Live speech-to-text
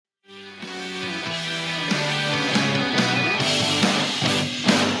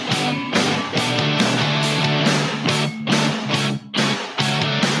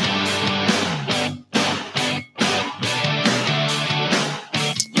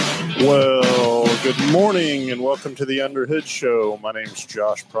Well, good morning and welcome to the Underhood Show. My name's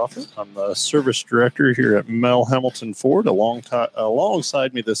Josh Prophet. I'm the service director here at Hambelton Ford.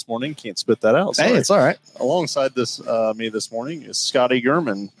 Alongside me this morning, can't spit that out. Sorry. Hey, it's all right. Alongside me this morning is Scotty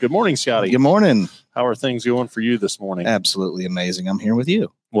Gurman. Good morning, Scotty. Good morning. How are things going for you this morning? Absolutely amazing. I'm here with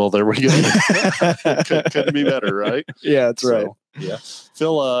you. Well, there we go. Couldn't be better, right? Yeah, that's right. Yeah.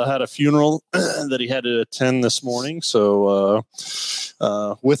 Phil had a funeral that he had to attend this morning. So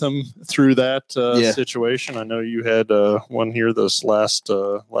with him through that situation, I know you had one here this last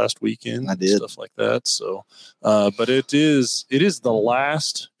weekend. I did. Stuff like that. So, but it is the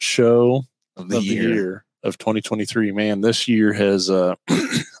last show of the year of 2023. Man, this year has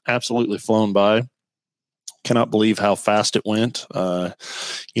absolutely flown by. Cannot believe how fast it went.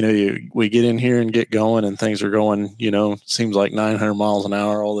 We get in here and get going and things are going, seems like 900 miles an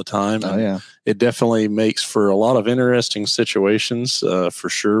hour all the time. Oh, yeah. It definitely makes for a lot of interesting situations for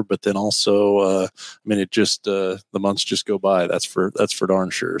sure. But then also, the months just go by. That's for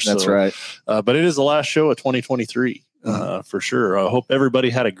darn sure. That's right. But it is the last show of 2023. For sure. I hope everybody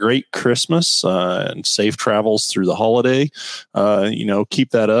had a great Christmas and safe travels through the holiday.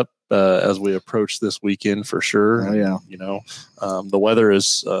 Keep that up as we approach this weekend for sure. Oh, yeah. The weather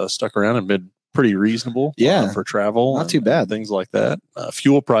is stuck around and been pretty reasonable for travel. Not too bad. Things like that.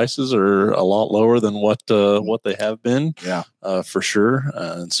 Fuel prices are a lot lower than what they have been. Yeah. For sure.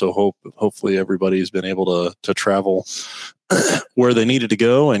 And so hopefully everybody's been able to travel where they needed to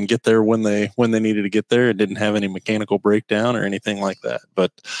go and get there when they needed to get there. It didn't have any mechanical breakdown or anything like that.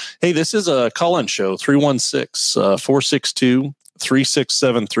 But hey, this is a call-in show,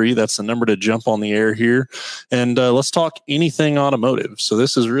 316-462-3673. That's the number to jump on the air here. And let's talk anything automotive. So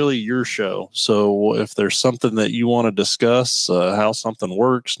this is really your show. So if there's something that you want to discuss, how something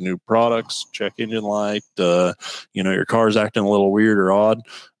works, new products, check engine light, your car's acting a little weird or odd,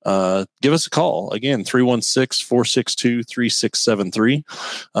 give us a call. Again,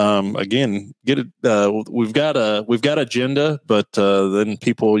 316-462-3673. Again, get it. We've got agenda, but then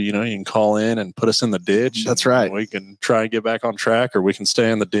people, you can call in and put us in the ditch. That's right. We can try and get back on track, or we can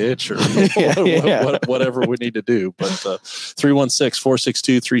stay in the ditch, or whatever we need to do. But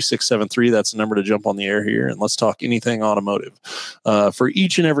 316-462-3673. That's the number to jump on the air here, and let's talk anything automotive. For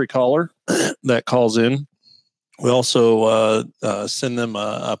each and every caller that calls in, we also send them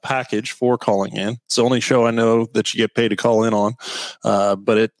a package for calling in. It's the only show I know that you get paid to call in on,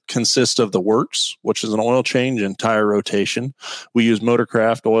 but it consists of the works, which is an oil change and tire rotation. We use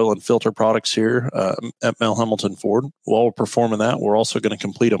Motorcraft oil and filter products here at Hambelton Ford. While we're performing that, we're also going to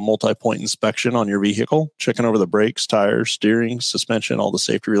complete a multi-point inspection on your vehicle, checking over the brakes, tires, steering, suspension, all the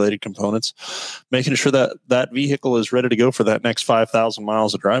safety-related components, making sure that vehicle is ready to go for that next 5,000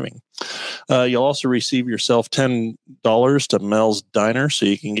 miles of driving. You'll also receive yourself $10 to Mel's Diner, so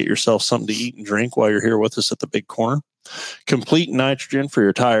you can get yourself something to eat and drink while you're here with us at the big corner. Complete nitrogen for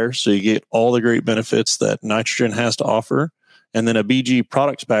your tires, so you get all the great benefits that nitrogen has to offer. And then a BG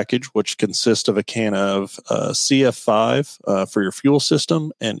products package, which consists of a can of CF5 for your fuel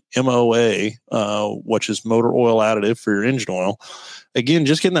system and MOA, which is motor oil additive for your engine oil. Again,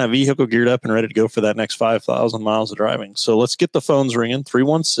 just getting that vehicle geared up and ready to go for that next 5,000 miles of driving. So let's get the phones ringing,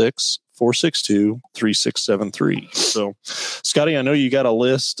 316-462-3673. So, Scotty, I know you got a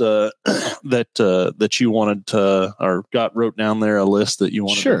list that you wanted to, or wrote down there a list that you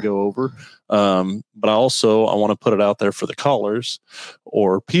wanted to go over. But I want to put it out there for the callers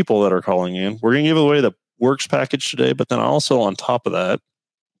or people that are calling in. We're going to give away the works package today, but then also on top of that,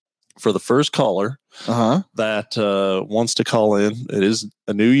 for the first caller that wants to call in, it is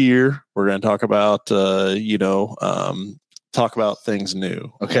a new year. We're going to talk about, talk about things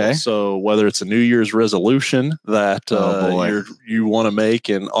new. Okay. So whether it's a New Year's resolution that you want to make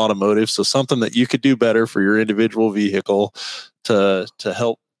in automotive, so something that you could do better for your individual vehicle to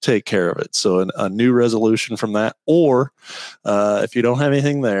help take care of it. So a new resolution from that, or if you don't have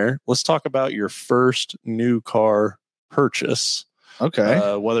anything there, let's talk about your first new car purchase.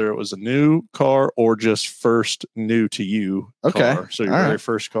 Okay. Whether it was a new car or just first new to you car. So your very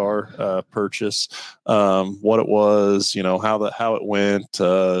first car purchase, what it was, how it went.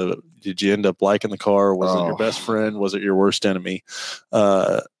 Did you end up liking the car? Was it your best friend? Was it your worst enemy?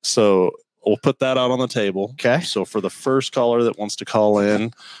 So we'll put that out on the table. Okay. So for the first caller that wants to call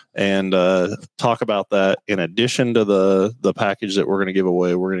in and talk about that, in addition to the package that we're going to give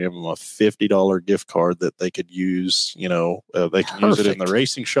away, we're going to give them a $50 gift card that they could use. They can use it in the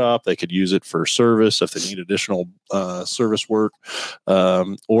racing shop. They could use it for service if they need additional service work,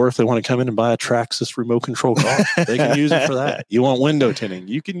 or if they want to come in and buy a Traxxas remote control car, they can use it for that. You want window tinting,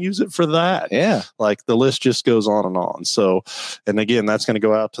 you can use it for that. Yeah. Like the list just goes on and on. So, and again, that's going to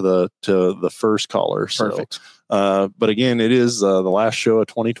go out to the first caller. Perfect. But again, it is the last show of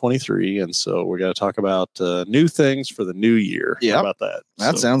 2023, and so we're going to talk about new things for the new year. Yeah, how about that?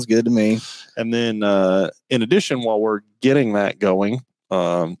 That sounds good to me. And then, in addition, while we're getting that going,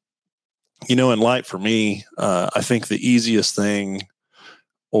 in light for me, I think the easiest thing,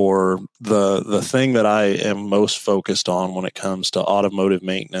 or the thing that I am most focused on when it comes to automotive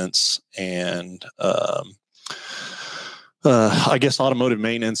maintenance and I guess automotive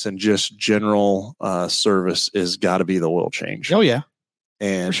maintenance and just general service is got to be the oil change. Oh, yeah.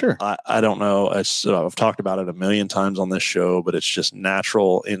 And for sure. I don't know. I've talked about it a million times on this show, but it's just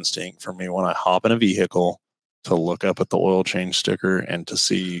natural instinct for me when I hop in a vehicle to look up at the oil change sticker and to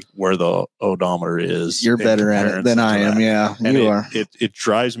see where the odometer is. You're better at it than I am. Yeah, and you are. It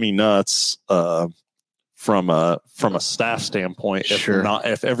drives me nuts from a staff standpoint.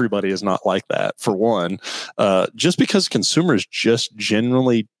 If everybody is not like that, for one, just because consumers just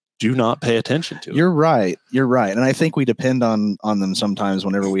generally do not pay attention to it. You're right. And I think we depend on them sometimes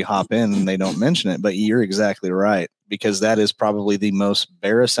whenever we hop in and they don't mention it, but you're exactly right, because that is probably the most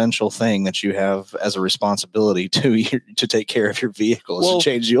bare essential thing that you have as a responsibility to take care of your vehicle is to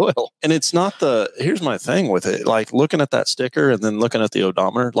change the oil. And it's not here's my thing with it. Like looking at that sticker and then looking at the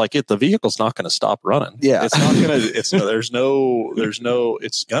odometer, like the vehicle's not going to stop running. Yeah. It's not going to, it's going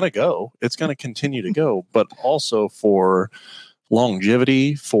to go. It's going to continue to go, but also for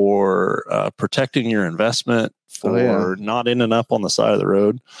longevity, for protecting your investment, for not ending up on the side of the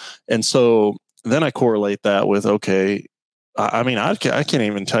road. And so then I correlate that with, okay, I can't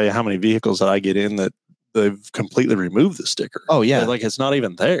even tell you how many vehicles that I get in that they've completely removed the sticker. Oh yeah. Like it's not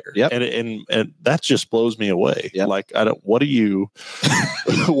even there. Yep. And that just blows me away. Yep. Like, what are you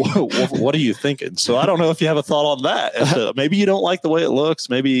thinking? So I don't know if you have a thought on that. Maybe you don't like the way it looks.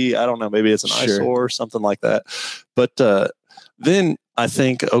 Maybe, I don't know, maybe it's an eyesore or something like that. But, then I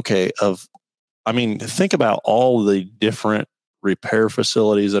think, think about all the different repair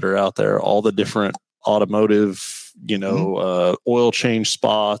facilities that are out there, all the different automotive, oil change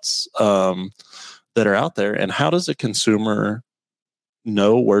spots that are out there. And how does a consumer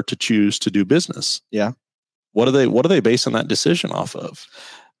know where to choose to do business? Yeah. What are they basing that decision off of?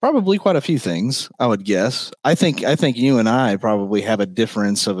 Probably quite a few things, I would guess. I think you and I probably have a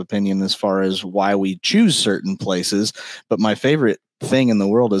difference of opinion as far as why we choose certain places. But my favorite thing in the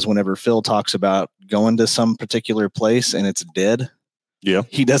world is whenever Phil talks about going to some particular place and it's dead. Yeah.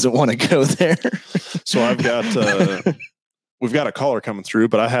 He doesn't want to go there. So we've got a caller coming through,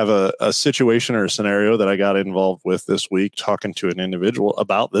 but I have a situation or a scenario that I got involved with this week talking to an individual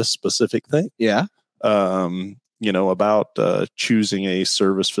about this specific thing. Yeah. About choosing a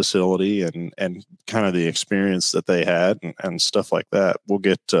service facility and kind of the experience that they had and stuff like that. We'll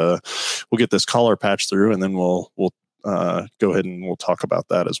get this caller patch through, and then we'll go ahead and we'll talk about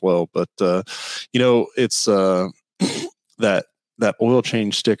that as well. But it's that oil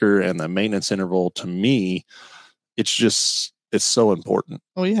change sticker and the maintenance interval, to me, it's so important.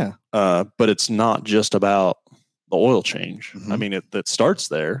 Oh yeah. But it's not just about the oil change. Mm-hmm. I mean, it starts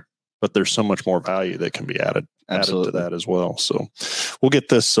there, but there's so much more value that can be added to that as well. So we'll get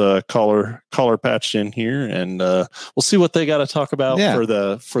this caller patched in here, and we'll see what they got to talk about for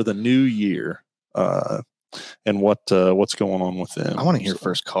the new year, and what's going on with them. I want to hear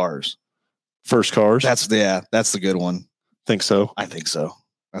first cars. First cars. That's the good one. Think so? I think so.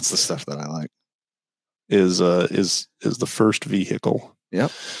 That's the stuff that I like. Is the first vehicle.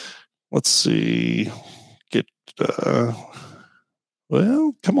 Yep. Let's see.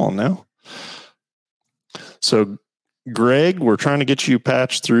 Well, come on now. So, Greg, we're trying to get you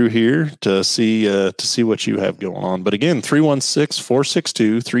patched through here to see what you have going on. But again,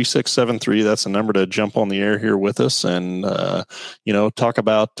 316-462-3673. That's the number to jump on the air here with us and talk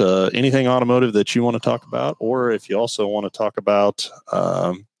about anything automotive that you want to talk about, or if you also want to talk about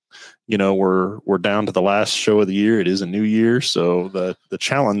we're down to the last show of the year. It is a new year, so the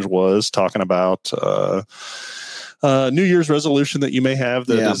challenge was talking about New Year's resolution that you may have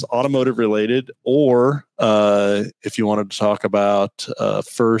that is automotive related, or if you wanted to talk about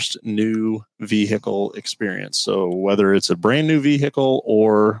first new vehicle experience. So whether it's a brand new vehicle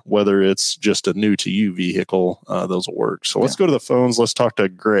or whether it's just a new to you vehicle, those will work. So let's go to the phones. Let's talk to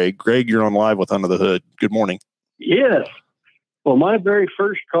Greg. Greg, you're on live with Under the Hood. Good morning. Yes. Well, my very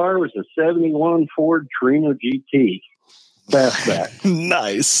first car was a 71 Ford Torino GT fastback.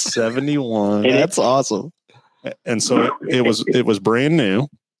 Nice. 71. That's awesome. And so it was brand new.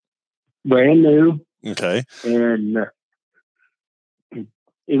 Brand new. Okay. And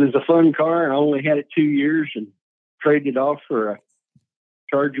it was a fun car. I only had it 2 years and traded it off for a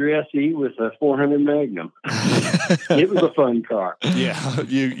Charger SE with a 400 Magnum. It was a fun car. Yeah,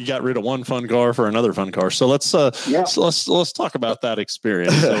 you got rid of one fun car for another fun car. So let's talk about that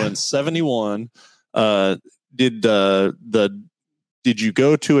experience. So in 71, did you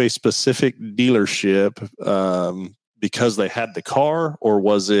go to a specific dealership because they had the car, or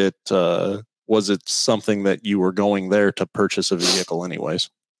was it something that you were going there to purchase a vehicle anyways?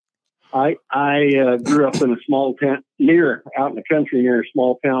 I grew up in a small town out in the country near a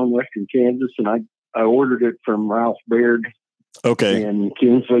small town in western Kansas, and I ordered it from Ralph Baird. Okay. In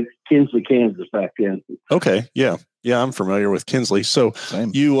Kinsley, Kansas back then. Okay. Yeah. Yeah. I'm familiar with Kinsley. So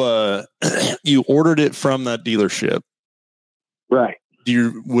you ordered it from that dealership. Right.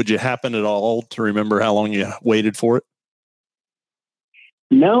 Would you happen at all to remember how long you waited for it?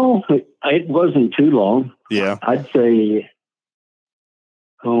 No, it wasn't too long. Yeah. I'd say,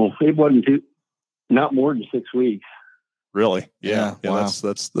 it wasn't not more than 6 weeks. Really? Yeah. Wow.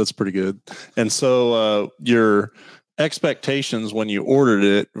 That's pretty good. And so, your expectations when you ordered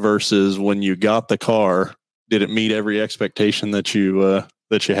it versus when you got the car, did it meet every expectation that you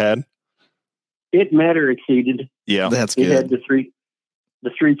had? It met or exceeded. Yeah. That's good. It had the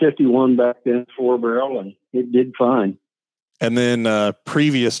 351 back then, 4-barrel, and it did fine. And then,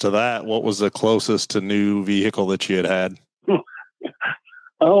 previous to that, what was the closest to new vehicle that you had?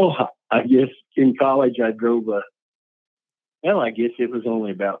 I guess in college I drove I guess it was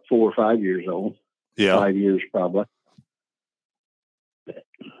only about 4 or 5 years old. Yeah. 5 years probably.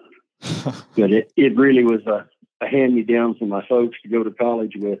 But it really was a hand-me-down for my folks to go to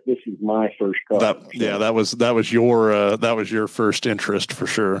college with. This is my first car. That was your first interest for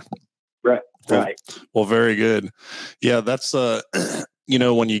sure. Right. Right. Well, very good. Yeah, that's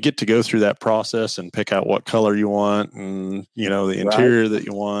when you get to go through that process and pick out what color you want and the interior that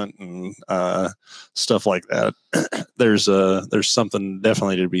you want and stuff like that, there's something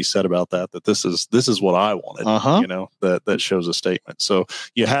definitely to be said about that this is what I wanted. That shows a statement. So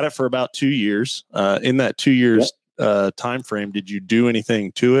you had it for about 2 years. In that 2 years time frame, did you do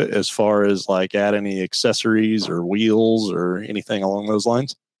anything to it as far as like add any accessories or wheels or anything along those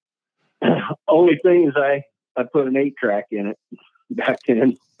lines? Only thing is I put an 8-track in it back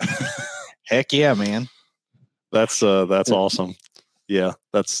then. Heck yeah, man. That's awesome. Yeah,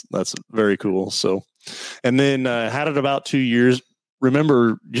 that's very cool. So, and then had it about 2 years.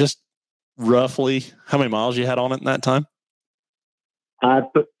 Remember just roughly how many miles you had on it in that time?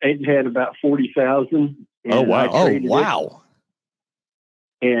 It had about 40,000. Oh wow! Oh wow!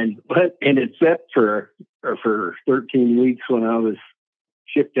 And it sat for 13 weeks when I was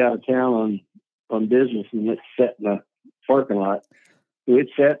shipped out of town on business, and it sat in the parking lot. So it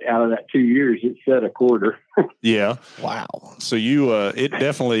sat out of that 2 years. It sat a quarter. Yeah. Wow. So you, it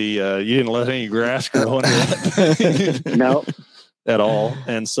definitely, you didn't let any grass grow under it. No. At all.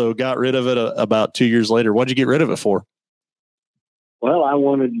 And so got rid of it about 2 years later. What'd you get rid of it for? Well, I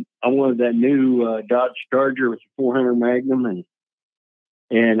wanted that new Dodge Charger with the 400 Magnum,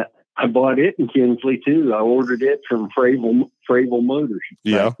 and I bought it in Kinsley too. I ordered it from Fravel Motors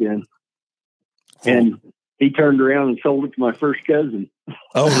back then. And he turned around and sold it to my first cousin.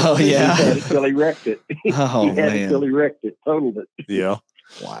 Oh yeah. He had it till he wrecked it. Oh, he had it till he wrecked it, totaled it. Yeah.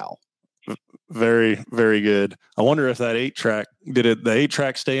 Wow. Very, very good. I wonder if that 8-track, the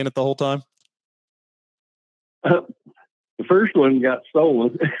 8-track stay in it the whole time? The first one got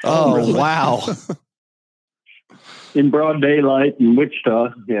stolen. Oh, really? Wow. In broad daylight in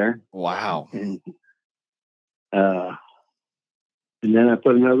Wichita there. Wow. And then I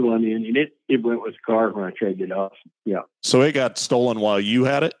put another one in, and it went with the car when I traded it off. Yeah. So it got stolen while you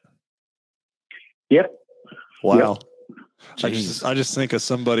had it? Yep. Wow. Yep. I just think of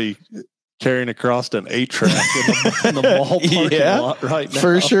somebody carrying across an 8-track in the mall parking lot right now.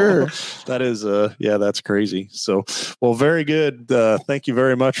 For sure. That is, that's crazy. So, well, very good. Thank you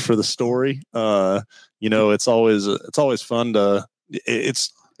very much for the story. It's always fun to,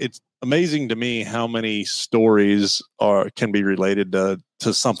 amazing to me how many stories can be related to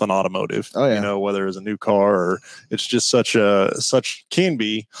something automotive. Oh, yeah. You know, whether it's a new car or it's just can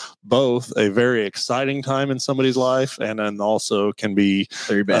be both a very exciting time in somebody's life, and then also can be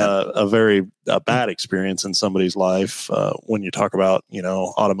very bad. A very bad experience in somebody's life when you talk about, you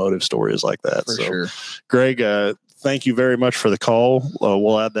know, automotive stories like that. For sure. Greg, thank you very much for the call.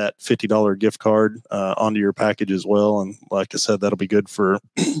 We'll add that $50 gift card onto your package as well. And like I said, that'll be good for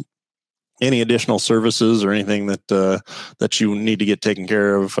any additional services or anything that you need to get taken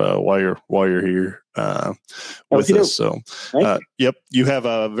care of while you're here with us. So, yep, you have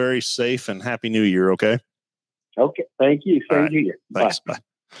a very safe and happy New Year. Okay. Okay. Thank you. Same to you. Thanks. Bye.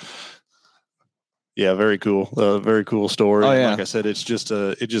 Yeah, very cool. Very cool story. Oh, yeah. Like I said, it just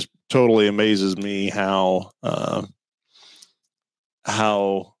totally amazes me how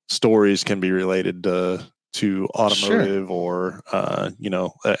stories can be related to automotive. Sure. Or you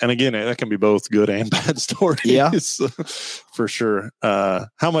know, and again, that can be both good and bad stories. Yeah, for sure.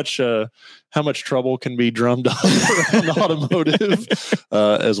 How much trouble can be drummed up around automotive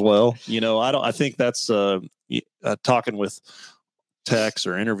as well? You know, I think that's talking with techs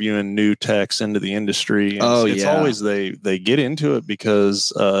or interviewing new techs into the industry. It's always they get into it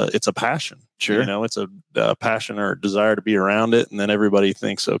because it's a passion. Sure. You know, it's a passion or a desire to be around it. And then everybody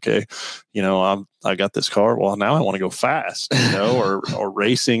thinks, okay, you know, I got this car. Well, now I want to go fast, you know, or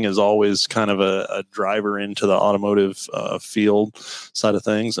racing is always kind of a driver into the automotive field side of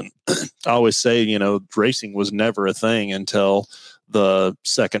things. And I always say, you know, racing was never a thing until the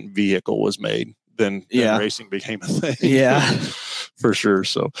second vehicle was made. Then racing became a thing. Yeah. For sure.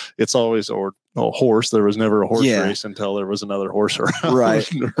 So it's always a horse. There was never a horse race until there was another horse around. Right.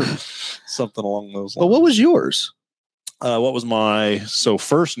 Or something along those lines. Well, what was yours? What was my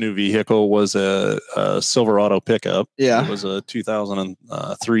first new vehicle was a Silverado pickup. Yeah. It was a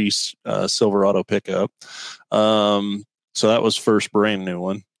 2003 Silverado pickup. So that was first brand new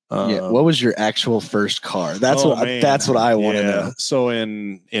one. What was your actual first car? That's what I want to know. So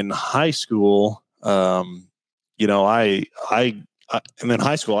in high school, you know, and in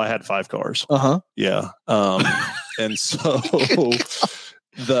high school I had 5 cars. Yeah. And so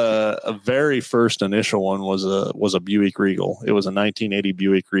the very first initial one was a Buick Regal. It was a 1980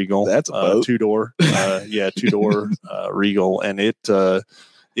 Buick Regal. That's a boat. 2-door. 2-door Regal, and it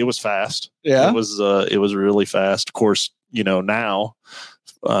was fast. Yeah. It was really fast. Of course, you know, now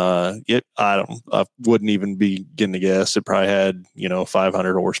I wouldn't even begin to guess. It probably had, you know,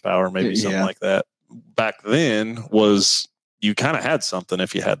 500 horsepower, maybe something like that. Back then you kind of had something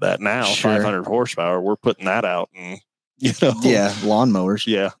if you had that. Now, sure. 500 horsepower, we're putting that out, and you know, lawnmowers,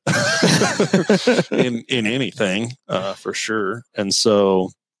 in anything, for sure. And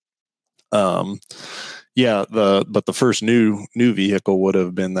so, but the first new vehicle would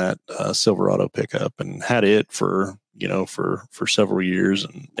have been that Silverado pickup, and had it for several years,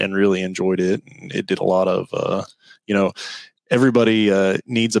 and really enjoyed it. And it did a lot of, everybody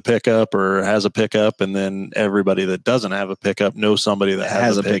needs a pickup or has a pickup, and then everybody that doesn't have a pickup knows somebody that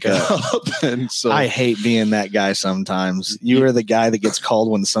has a pickup. And so I hate being that guy sometimes. You are the guy that gets called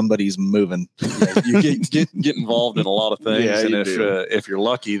when somebody's moving. You get involved in a lot of things, and if you're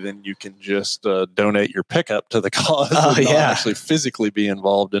lucky, then you can just donate your pickup to the cause. Not actually physically be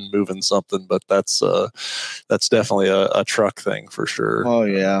involved in moving something, but that's definitely a truck thing for sure. Oh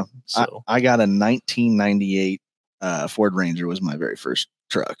yeah, so I got a 1998. Ford Ranger was my very first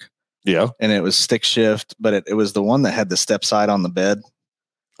truck. Yeah. And it was stick shift, but it was the one that had the step side on the bed.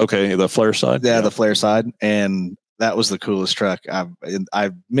 Okay. The flare side. Yeah. The flare side. And that was the coolest truck.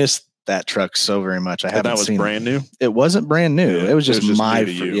 I missed that truck so very much. I haven't seen brand new. It wasn't brand new. Yeah, it was just my,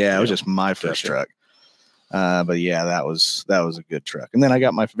 it was just my first truck. But yeah, that was a good truck. And then I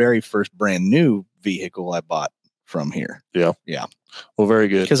got my very first brand new vehicle I bought from here. Yeah. Yeah. Well, very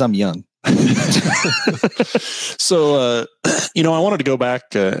good. Because I'm young. So, I wanted to go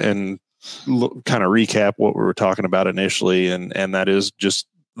back and kind of recap what we were talking about initially, and that is just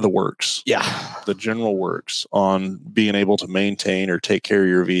the works. Yeah. The general works on being able to maintain or take care of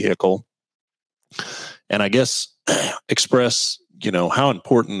your vehicle. And I guess express, how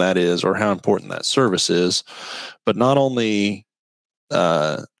important that is, or how important that service is, but not only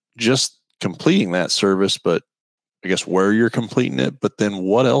just completing that service, but I guess where you're completing it, but then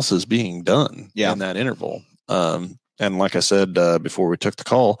what else is being done in that interval. And like I said, before we took the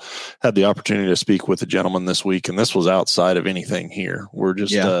call, had the opportunity to speak with a gentleman this week, and this was outside of anything here. We're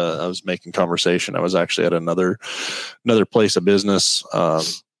just, I was making conversation. I was actually at another place of business.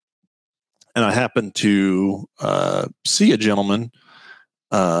 And I happened to see a gentleman.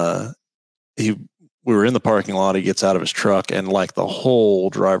 He we were in the parking lot. He gets out of his truck, and like the whole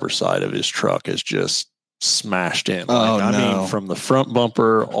driver's side of his truck is just smashed in. Like, I mean, from the front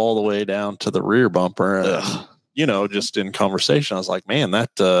bumper all the way down to the rear bumper. And, you know, just in conversation, I was like, man,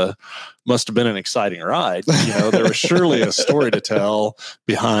 that must have been an exciting ride. You know, there was surely a story to tell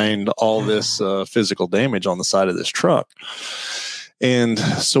behind all this physical damage on the side of this truck. And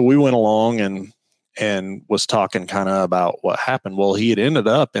so we went along and was talking kind of about what happened. Well, he had ended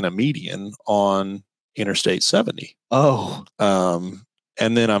up in a median on Interstate 70. Oh.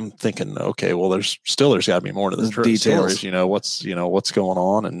 And then I'm thinking, okay, well, there's got to be more to the details. Stories, what's going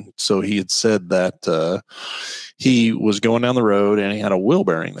on. And so he had said that he was going down the road and he had a wheel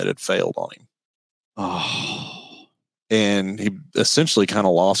bearing that had failed on him. Oh. And he essentially kind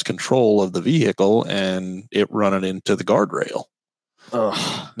of lost control of the vehicle and it running into the guardrail.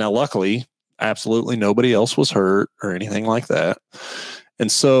 Oh. Now, luckily, absolutely nobody else was hurt or anything like that.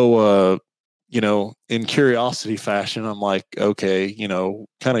 And so, in curiosity fashion, I'm like, okay,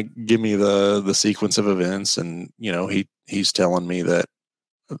 kind of give me the sequence of events. And, he's telling me that,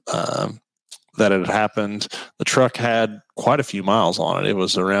 that it had happened. The truck had quite a few miles on it. It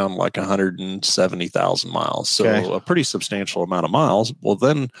was around like 170,000 miles. So a pretty substantial amount of miles. Well,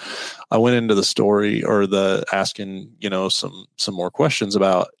 then I went into the story or asking, some more questions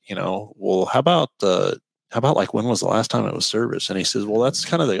about, well, how about like when was the last time it was serviced? And he says, well, that's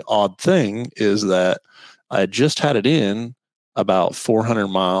kind of the odd thing is that I just had it in about 400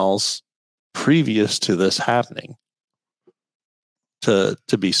 miles previous to this happening to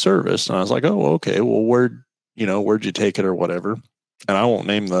be serviced. And I was like, oh, okay, well, where'd you take it or whatever? And I won't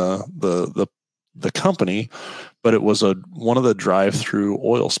name the company, but it was one of the drive-through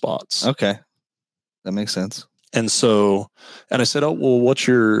oil spots. Okay. That makes sense. And so, and I said, oh, well, what's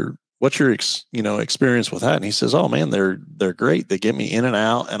your experience with that? And he says, oh man, they're great. They get me in and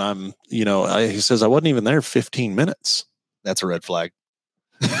out. And I'm, he says, I wasn't even there 15 minutes. That's a red flag.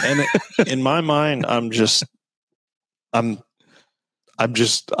 And in my mind, I'm just in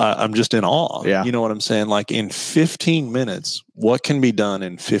awe. Yeah. You know what I'm saying? Like in 15 minutes, what can be done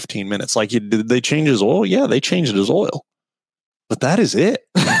in 15 minutes? Like, did they change his oil? Yeah, they changed his oil, but that is it.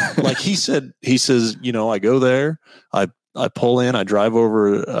 Like he says, I go there, I pull in, I drive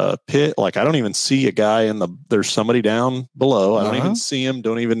over a pit. Like I don't even see a guy there's somebody down below. I don't even see him.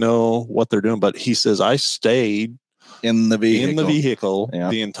 Don't even know what they're doing. But he says, I stayed in the vehicle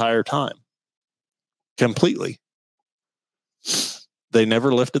the entire time. Completely. They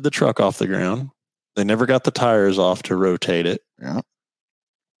never lifted the truck off the ground. They never got the tires off to rotate it. Yeah.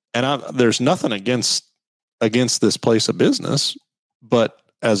 And there's nothing against this place of business, but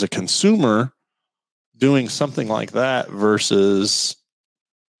as a consumer, doing something like that versus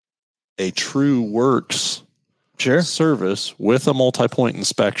a true works service with a multi-point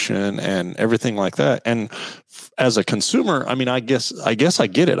inspection and everything like that. And as a consumer, I mean, I guess I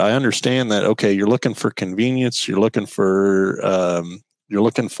get it. I understand that. Okay, you're looking for convenience. You're looking for the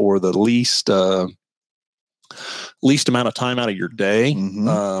least amount of time out of your day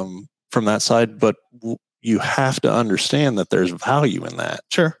from that side. But you have to understand that there's value in that.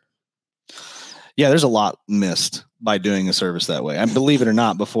 Sure. Yeah, there's a lot missed by doing a service that way. And believe it or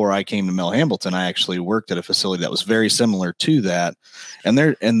not, before I came to Hambelton, I actually worked at a facility that was very similar to that. And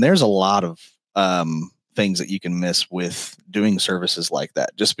there's a lot of things that you can miss with doing services like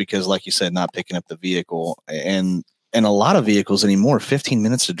that, just because, like you said, not picking up the vehicle and a lot of vehicles anymore, 15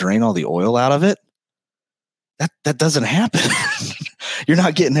 minutes to drain all the oil out of it. That doesn't happen. You're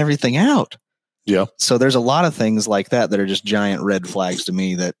not getting everything out. Yeah. So there's a lot of things like that are just giant red flags to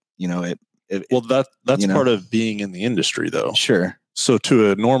me that, that's part of being in the industry though. Sure. So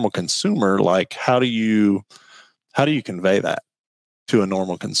to a normal consumer, like how do you convey that to a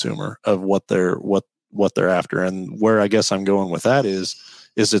normal consumer of what they're after? And where I guess I'm going with that is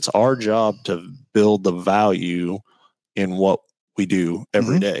it's our job to build the value in what we do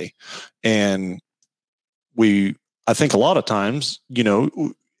every day. And I think a lot of times,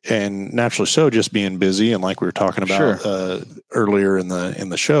 and naturally so, just being busy and like we were talking about earlier in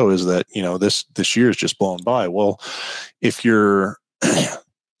the show, is that this year is just blown by. Well, if you're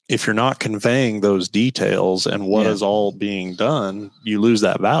not conveying those details and what is all being done, you lose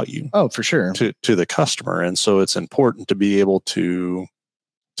that value. Oh, for sure, to the customer. And so it's important to be able to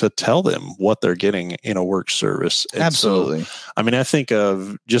tell them what they're getting in a work service. And absolutely. So, I mean, I think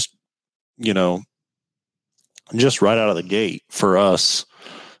of just right out of the gate for us.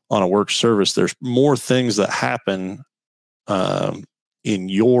 On a work service, there's more things that happen in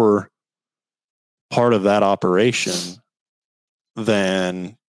your part of that operation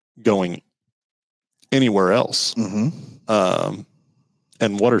than going anywhere else. Mm-hmm.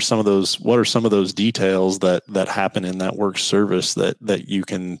 and what are some of those details that happen in that work service that you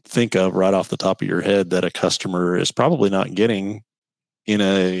can think of right off the top of your head that a customer is probably not getting in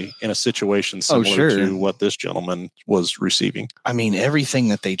a situation similar to what this gentleman was receiving? I mean, everything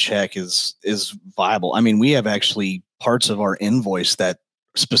that they check is viable. I mean, we have actually parts of our invoice that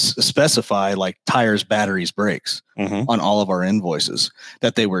specify like tires, batteries, brakes on all of our invoices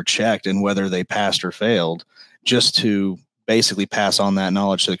that they were checked and whether they passed or failed, just to basically pass on that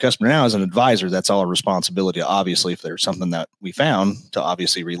knowledge to the customer. Now, as an advisor, that's our responsibility, obviously, if there's something that we found, to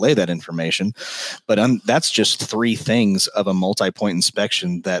obviously relay that information. But that's just 3 things of a multi-point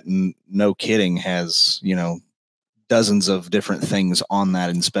inspection that no kidding has, dozens of different things on that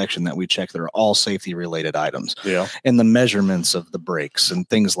inspection that we check that are all safety related items. Yeah. And the measurements of the brakes and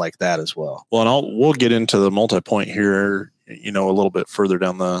things like that as well. Well, and we'll get into the multi-point here, a little bit further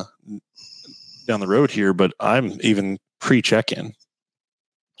down the road here, but I'm even pre-check-in.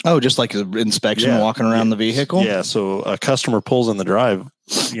 Oh, just like an inspection walking around the vehicle? Yeah. So a customer pulls in the drive,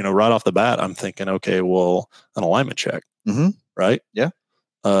 right off the bat, I'm thinking, okay, well, an alignment check, right? Yeah.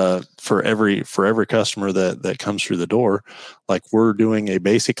 For every customer that comes through the door, like we're doing a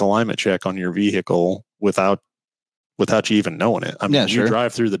basic alignment check on your vehicle without you even knowing it. I mean, you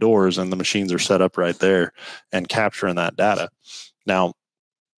drive through the doors and the machines are set up right there and capturing that data. Now,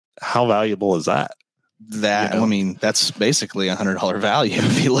 how valuable is that? I mean, that's basically $100 value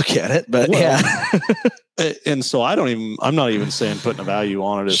if you look at it, but and so I'm not even saying putting a value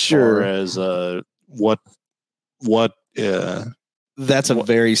on it as far as what that's a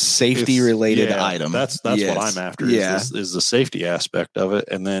very safety related item. That's what I'm after. Is the safety aspect of it.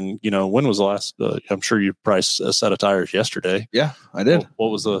 And then, when was the last, I'm sure you priced a set of tires yesterday. Yeah, I did. What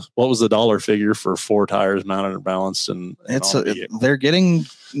was the dollar figure for 4 tires mounted and balanced? And they're getting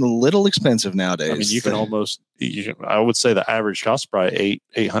a little expensive nowadays. I mean, you can I would say the average cost is probably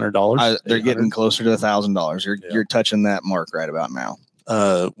 $800. They're getting closer to $1,000. You're touching that mark right about now.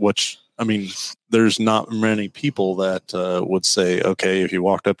 Which, I mean, there's not many people that would say, okay, if you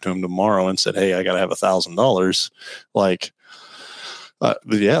walked up to him tomorrow and said, hey, I got to have $1,000, like,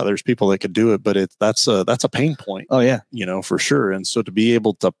 there's people that could do it, but that's a pain point. Oh yeah. For sure. And so to be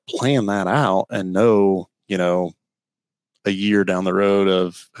able to plan that out and know, a year down the road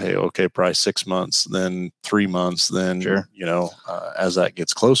of, hey, okay, probably 6 months, then 3 months, then, as that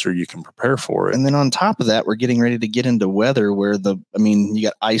gets closer, you can prepare for it. And then on top of that, we're getting ready to get into weather where you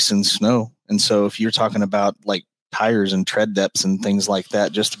got ice and snow. And so if you're talking about like tires and tread depths and things like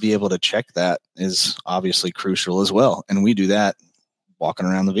that, just to be able to check that is obviously crucial as well. And we do that walking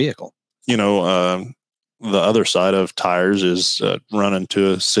around the vehicle. The other side of tires is run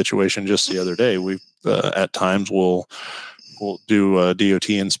into a situation just the other day. We at times we'll do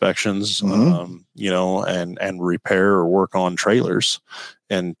DOT inspections, and repair or work on trailers.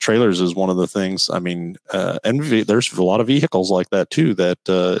 And trailers is one of the things. I mean, and there's a lot of vehicles like that too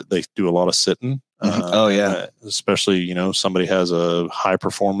that they do a lot of sitting. Especially somebody has a high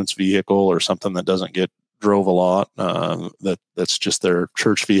performance vehicle or something that doesn't get drove a lot. That's just their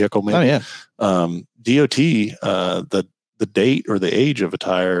church vehicle. Maybe. Oh yeah. DOT, the date or the age of a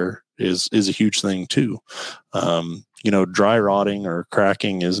tire is a huge thing too. Dry rotting or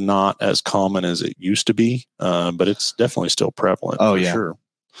cracking is not as common as it used to be, but it's definitely still prevalent. Oh, for sure.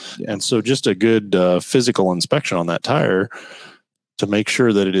 Yeah. And so just a good physical inspection on that tire to make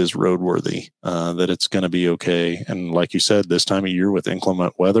sure that it is roadworthy, that it's going to be okay. And like you said, this time of year with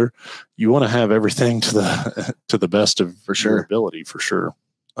inclement weather, you want to have everything to the best of your ability, for sure.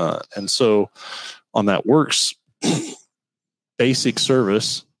 And so on that works basic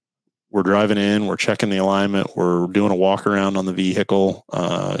service, we're driving in, we're checking the alignment, we're doing a walk around on the vehicle,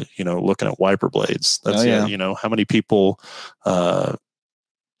 looking at wiper blades. That's how many people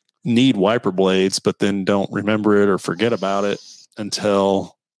need wiper blades, but then don't remember it or forget about it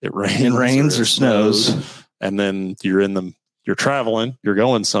until it rains or snows. And then you're traveling, you're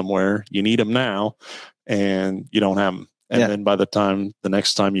going somewhere, you need them now, and you don't have them. And then by the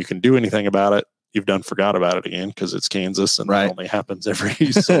next time you can do anything about it, you've forgot about it again, because it's Kansas and it only happens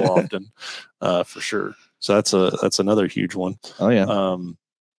every so often, for sure. So that's another huge one. Oh yeah.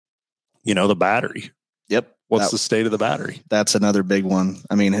 The battery. Yep. What's the state of the battery? That's another big one.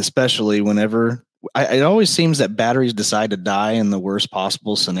 I mean, especially whenever it always seems that batteries decide to die in the worst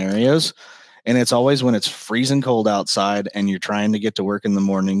possible scenarios. And it's always when it's freezing cold outside and you're trying to get to work in the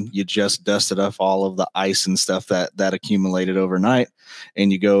morning, you just dusted off all of the ice and stuff that accumulated overnight,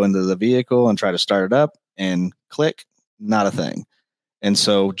 and you go into the vehicle and try to start it up and click, not a thing. And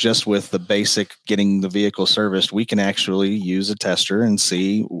so just with the basic getting the vehicle serviced, we can actually use a tester and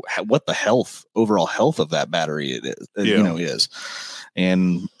see what the overall health of that battery is.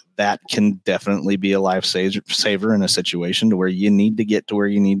 And that can definitely be a lifesaver in a situation to where you need to get to where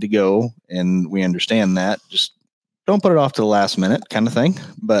you need to go. And we understand that. Just don't put it off to the last minute kind of thing.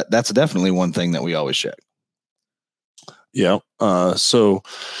 But that's definitely one thing that we always check. Yeah. So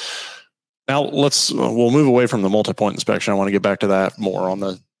now we'll move away from the multi-point inspection. I want to get back to that more on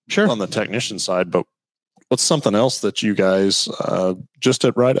the technician side, but what's something else that you guys just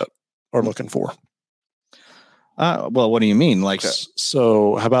at Write Up are looking for? Well, what do you mean? Like,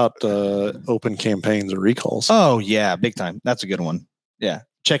 so how about open campaigns or recalls? Oh yeah, big time. That's a good one. Yeah.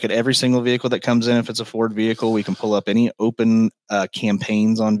 Check it every single vehicle that comes in. If it's a Ford vehicle, we can pull up any open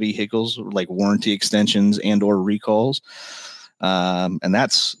campaigns on vehicles, like warranty extensions and or recalls. And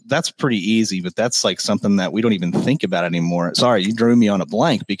that's pretty easy, but that's like something that we don't even think about anymore. Sorry, you drew me on a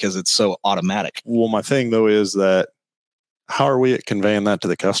blank because it's so automatic. Well, my thing though is that how are we conveying that to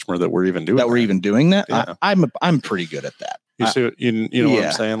the customer that we're even doing that? We're even doing that? Yeah. I'm pretty good at that. You know what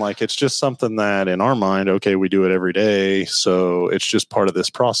I'm saying? Like, it's just something that in our mind, okay, we do it every day, so it's just part of this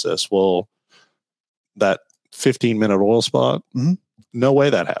process. Well, that 15-minute oil spot, no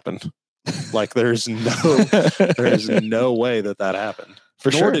way that happened. Like, there's no way that happened.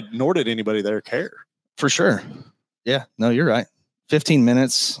 Nor did anybody there care. For sure. Yeah. No, you're right. 15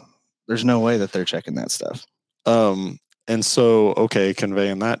 minutes. There's no way that they're checking that stuff. And so, okay,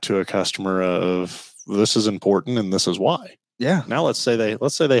 conveying that to a customer of this is important and this is why. Yeah. Now let's say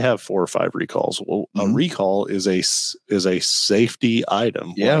they have 4 or 5 recalls. Well, a recall is a safety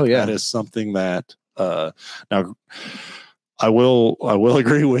item. Yeah. That is something that now I will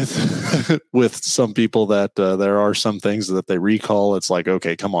agree with with some people that there are some things that they recall. It's like,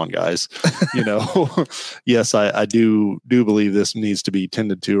 okay, come on, guys. Yes, I do believe this needs to be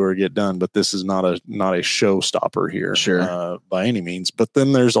tended to or get done, but this is not a showstopper here, by any means. But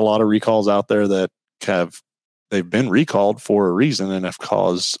then there's a lot of recalls out there that they've been recalled for a reason and have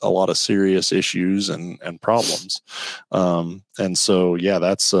caused a lot of serious issues and problems. And so, yeah,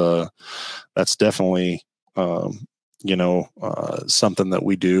 that's definitely something that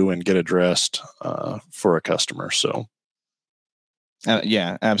we do and get addressed for a customer. So,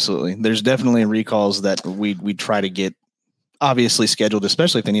 yeah, absolutely. There's definitely recalls that we try to get obviously scheduled,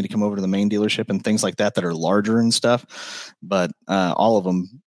 especially if they need to come over to the main dealership and things like that are larger and stuff. But all of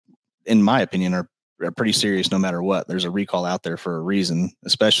them, in my opinion, are pretty serious no matter what. There's a recall out there for a reason,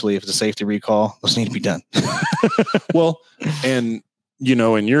 especially if it's a safety recall. Those need to be done. Well, and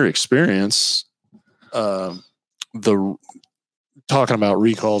in your experience, talking about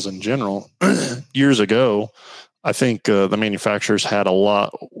recalls in general, years ago, I think the manufacturers had a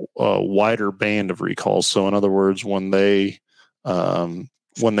lot wider band of recalls. So in other words, when they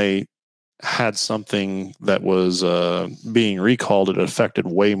had something that was being recalled, it affected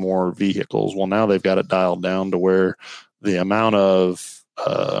way more vehicles. Well, now they've got it dialed down to where the amount of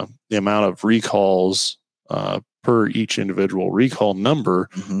recalls per each individual recall number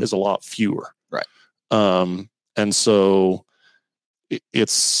is a lot fewer. Right. And so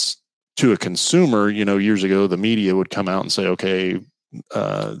it's to a consumer, years ago, the media would come out and say, okay,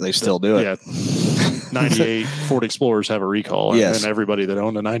 they still do it. Yeah. 98 Ford Explorers have a recall. Yes. And everybody that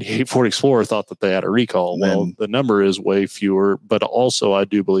owned a 98 Ford Explorer thought that they had a recall. Well, the number is way fewer, but also I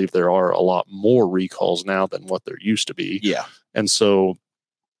do believe there are a lot more recalls now than what there used to be. Yeah. And so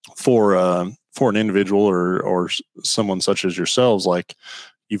for an individual or someone such as yourselves, like,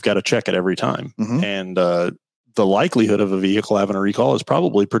 you've got to check it every time. And the likelihood of a vehicle having a recall is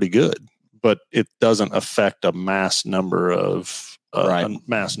probably pretty good, but it doesn't affect a mass number of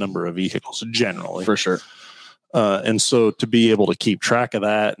vehicles generally. For sure. And so to be able to keep track of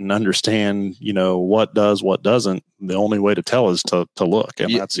that and understand, what does, what doesn't, the only way to tell is to look.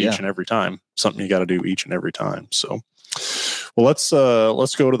 And that's each and every time something you got to do each and every time. So, well, let's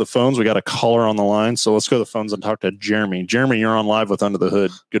go to the phones. We got a caller on the line. So let's go to the phones and talk to Jeremy. Jeremy, you're on live with Under the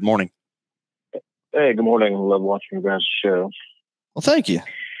Hood. Good morning. Hey, good morning. I love watching you guys' show. Well, thank you.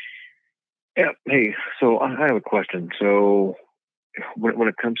 Yeah. Hey, so I have a question. So when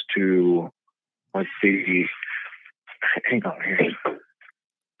it comes to like hang on here.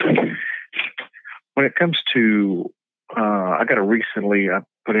 When it comes to, I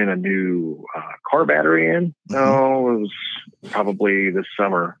put in a new car battery in. No, it was probably this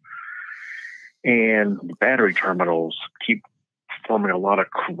summer. And the battery terminals keep forming a lot of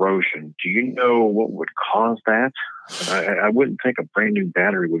corrosion. Do you know what would cause that? I wouldn't think a brand new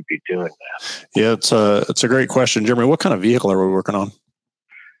battery would be doing that. Yeah, it's a great question, Jeremy. What kind of vehicle are we working on?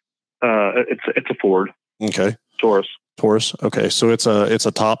 It's a Ford. Okay. Taurus. Taurus. Okay, so it's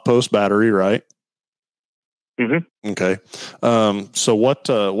a top post battery, right? Mm-hmm. Okay. So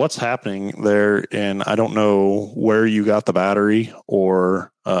what's happening there? And I don't know where you got the battery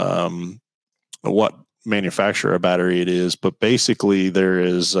or what manufacturer of battery it is, but basically there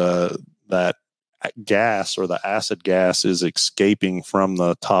is that gas, or the acid gas, is escaping from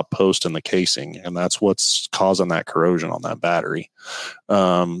the top post and the casing, and that's what's causing that corrosion on that battery.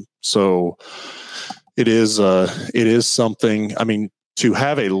 So it is something. I mean, to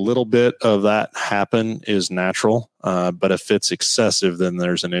have a little bit of that happen is natural, but if it's excessive, then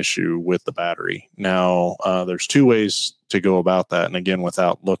there's an issue with the battery. Now, there's two ways to go about that, and again,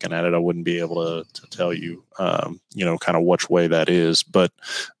 without looking at it, I wouldn't be able to tell you, kind of which way that is. But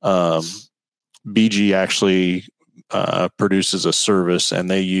BG actually produces a service, and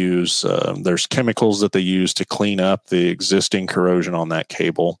they use there's chemicals that they use to clean up the existing corrosion on that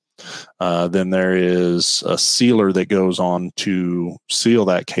cable. Then there is a sealer that goes on to seal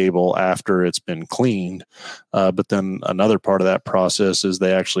that cable after it's been cleaned. But then another part of that process is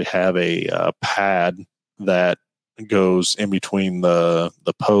they actually have a pad that goes in between the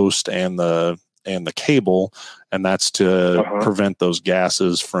post and the cable, and that's to prevent those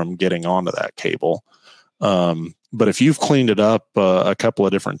gases from getting onto that cable. But if you've cleaned it up a couple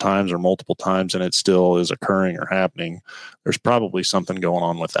of different times or multiple times and it still is occurring or happening, there's probably something going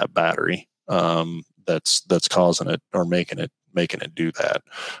on with that battery that's causing it or making it do that.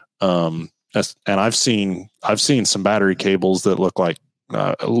 And I've seen some battery cables that look like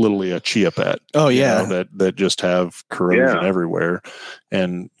literally a chia pet. Oh yeah, that just have corrosion everywhere.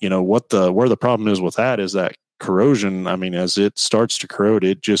 And where the problem is with that is that corrosion. I mean, as it starts to corrode,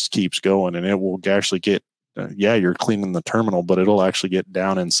 it just keeps going, and it will actually get. You're cleaning the terminal, but it'll actually get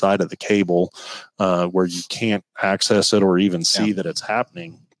down inside of the cable where you can't access it or even see that it's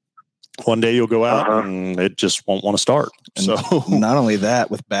happening. One day you'll go out and it just won't want to start. And so not only that,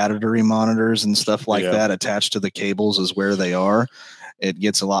 with battery monitors and stuff like that attached to the cables is where they are. It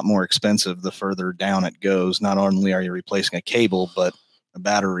gets a lot more expensive the further down it goes. Not only are you replacing a cable, but a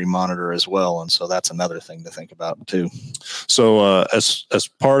battery monitor as well, and so that's another thing to think about too. So as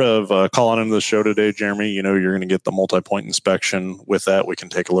part of calling into the show today, Jeremy, you're going to get the multi-point inspection. With that, we can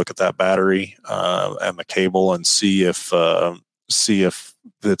take a look at that battery and the cable and see if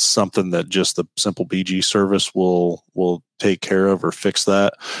it's something that just the simple BG service will take care of or fix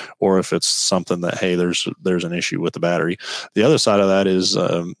that, or if it's something that, hey, there's an issue with the battery. The other side of that is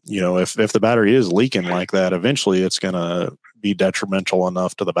if the battery is leaking like that, eventually it's going to be detrimental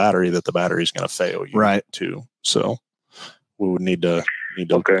enough to the battery that the battery is going to fail you too. So we would need to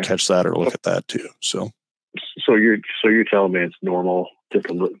catch that or look at that too. So you're telling me it's normal to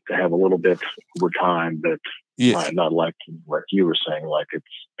have a little bit over time, but not like you were saying, like it's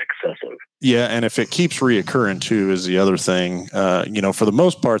excessive. Yeah, and if it keeps reoccurring too is the other thing. For the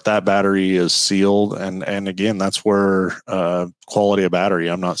most part, that battery is sealed, and again, that's where quality of battery.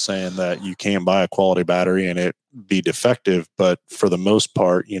 I'm not saying that you can't buy a quality battery and it be defective, but for the most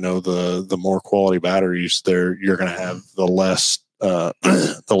part, the more quality batteries there, you're going to have the less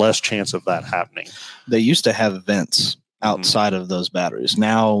chance of that happening. They used to have vents outside of those batteries.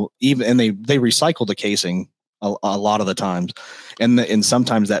 Now, and they recycle the casing a lot of the times, and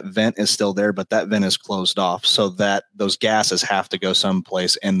sometimes that vent is still there, but that vent is closed off so that those gases have to go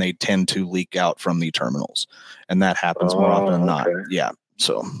someplace, and they tend to leak out from the terminals, and that happens more often than not. Yeah.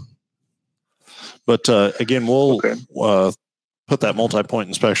 So, but again, we'll put that multi-point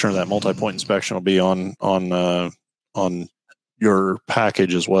inspection, or that multi-point inspection will be on your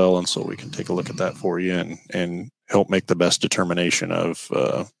package as well, and so we can take a look at that for you and help make the best determination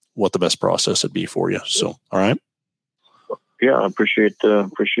of what the best process would be for you. So, all right. Yeah, I appreciate you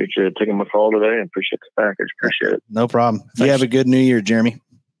taking my call today, and appreciate the package. Appreciate it. No problem. Thanks. You have a good New Year, Jeremy.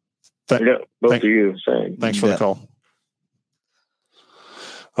 Both of you. Same. Thanks for the call.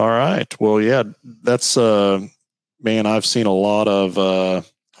 All right. Well, yeah, that's man. I've seen a lot of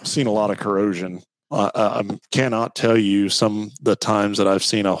corrosion. I cannot tell you the times that I've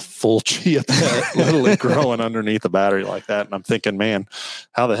seen a full chia pet literally growing underneath the battery like that, and I'm thinking, man,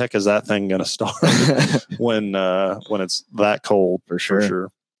 how the heck is that thing going to start when it's that cold? For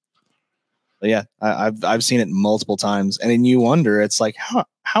sure. But yeah, I've seen it multiple times, and then you wonder, it's like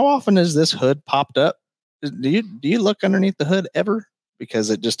how often is this hood popped up? Do you look underneath the hood ever? Because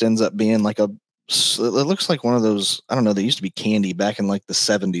it just ends up being like it looks like one of those, I don't know, they used to be candy back in like the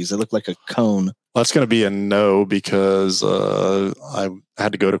 70s. It looked like a cone. Well, that's going to be a no, because I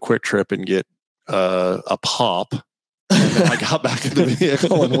had to go to Quick Trip and get a pop And then I got back in the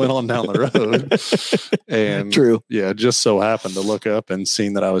vehicle and went on down the road. And True. Yeah, just so happened to look up and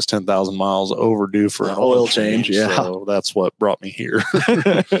seen that I was 10,000 miles overdue for an oil change. Yeah. So that's what brought me here.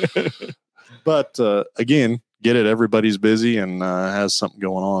 But again, get it. Everybody's busy and has something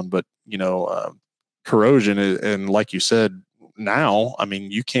going on. But, corrosion and like you said, now, I mean,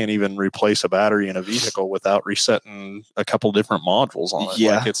 you can't even replace a battery in a vehicle without resetting a couple different modules on it.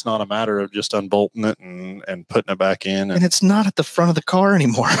 Yeah. Like, it's not a matter of just unbolting it and putting it back in. And it's not at the front of the car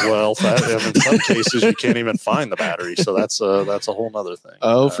anymore. Well, in some cases, you can't even find the battery. So that's a whole nother thing.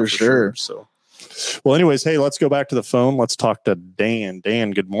 Oh, for sure. So, well, anyways, hey, let's go back to the phone. Let's talk to Dan.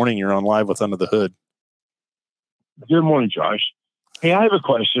 Dan, good morning. You're on Live with Under the Hood. Good morning, Josh. Hey, I have a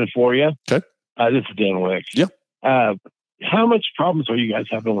question for you. Okay. This is Dan Wick. Yep. How much problems are you guys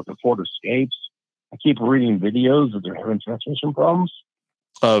having with the Ford Escapes? I keep reading videos that they're having transmission problems.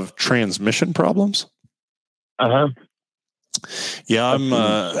 Of transmission problems? Uh-huh. Yeah, I'm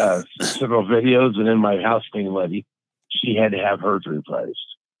several videos, and then my house cleaning lady, she had to have hers replaced.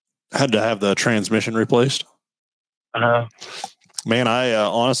 Had to have the transmission replaced? Uh-huh. Man, I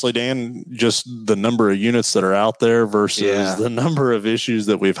honestly, Dan, just the number of units that are out there versus the number of issues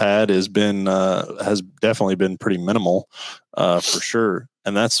that we've had has definitely been pretty minimal, for sure.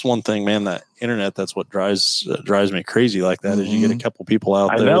 And that's one thing, man. That internet, that's what drives me crazy. Like that, is you get a couple people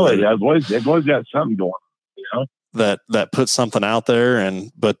out there. I know they've always got something going on, that put something out there,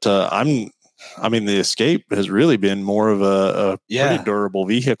 but I mean, the Escape has really been more of a pretty durable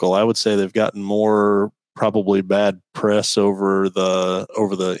vehicle. I would say they've gotten more probably bad press over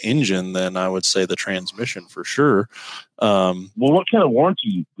the engine than I would say the transmission, for sure. Well, what kind of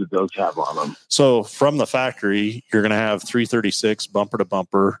warranty did those have on them? So from the factory, you're going to have 336 bumper to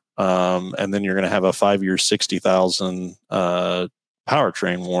bumper, and then you're going to have a 5-year 60,000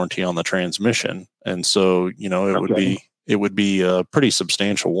 powertrain warranty on the transmission. And so, it would be a pretty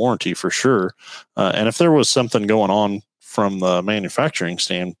substantial warranty for sure. And if there was something going on from the manufacturing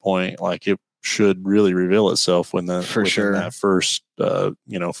standpoint, like it should really reveal itself within that first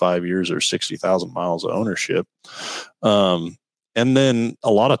 5 years or 60,000 miles of ownership. And then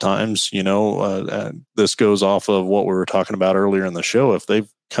a lot of times, this goes off of what we were talking about earlier in the show. If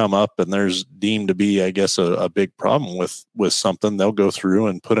they've come up and there's deemed to be, I guess, a big problem with something, they'll go through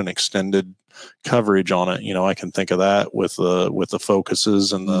and put an extended coverage on it. I can think of that with the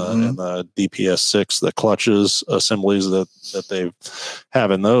focuses and the DPS6, the clutches assemblies that they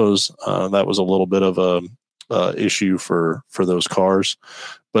have in those. That was a little bit of a issue for those cars.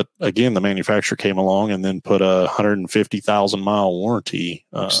 But again, the manufacturer came along and then put a 150,000 mile warranty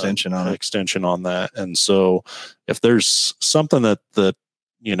extension on that. And so if there's something that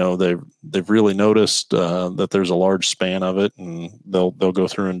they've really noticed that there's a large span of it, and they'll go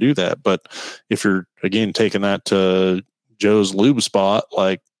through and do that. But if you're again taking that to Joe's lube spot,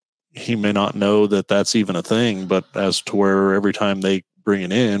 like, he may not know that that's even a thing, but as to where every time they bring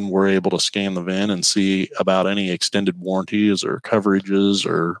it in, we're able to scan the VIN and see about any extended warranties or coverages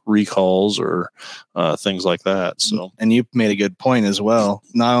or recalls or things like that. So, and you made a good point as well.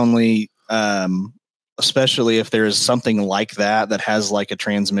 Not only, especially if there's something like that has like a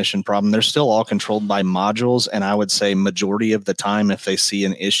transmission problem, they're still all controlled by modules. And I would say majority of the time, if they see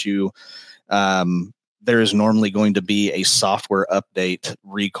an issue, there is normally going to be a software update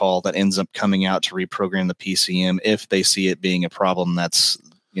recall that ends up coming out to reprogram the PCM if they see it being a problem that's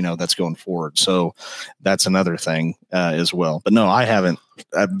going forward. So that's another thing as well. But no, I haven't.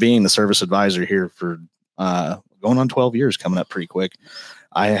 Being the service advisor here for going on 12 years, coming up pretty quick,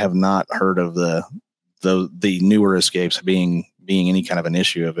 I have not heard of the newer Escapes being any kind of an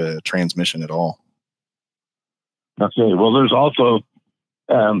issue of a transmission at all. Okay. Well, there's also,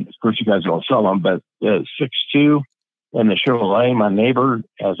 of course, you guys don't sell them, but 6.2 and the Chevrolet, my neighbor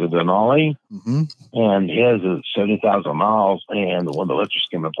has a Denali, and his is 70,000 miles, and the one the electrics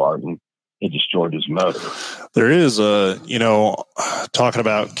came apart and it destroyed his motor. There is talking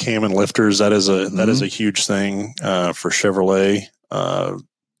about cam and lifters. That is a huge thing for Chevrolet,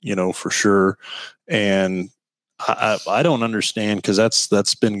 for sure. And I don't understand, because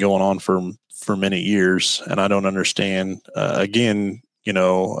that's been going on for many years, and I don't understand. Again,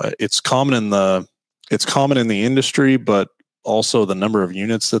 it's common in the industry, but also the number of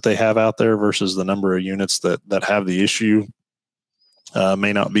units that they have out there versus the number of units that have the issue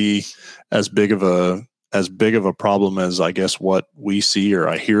may not be as big of a problem as, I guess, what we see or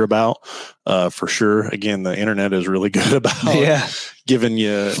I hear about. For sure. Again, the internet is really good about giving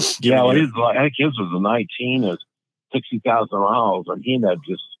you. I think his was a 19, is 60,000 miles, and he ended up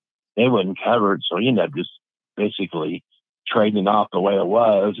they wouldn't cover it, so he ended up just basically trading off the way it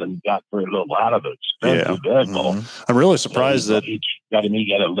was and got very little out of it. Expensive vehicle. I'm really surprised that he got a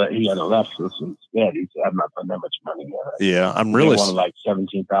Lexus instead. He said, "I'm not putting that much money in it." Yeah, I'm really wanted like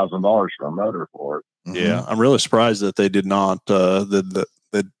 $17,000 for a motor for it. Yeah, I'm really surprised that they did not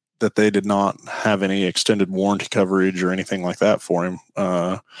that they did not have any extended warranty coverage or anything like that for him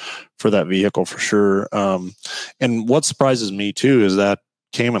for that vehicle for sure. And what surprises me too is that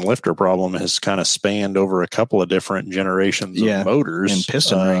cam and lifter problem has kind of spanned over a couple of different generations of motors and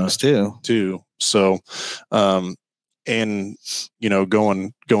piston rings too. So, and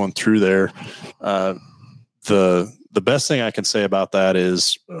going through there, the best thing I can say about that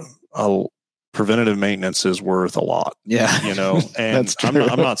is preventative maintenance is worth a lot. Yeah. And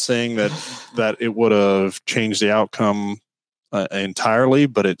I'm not saying that it would have changed the outcome entirely,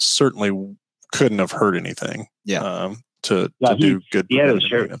 but it certainly couldn't have hurt anything. Yeah. To do good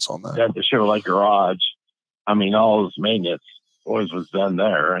maintenance on that. At the Chevrolet garage, I mean, all his maintenance always was done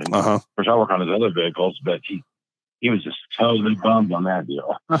there. And of course, I work on his other vehicles, but he was just totally bummed on that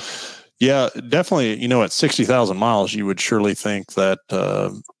deal. Yeah, definitely. At 60,000 miles, you would surely think that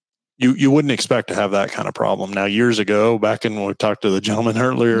you wouldn't expect to have that kind of problem. Now, years ago, back when we talked to the gentleman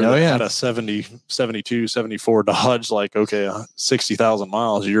earlier, had a 72, 74 Dodge, like, okay, 60,000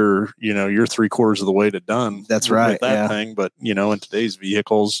 miles, you're 3/4 of the way to done. That's right. With that thing. But, in today's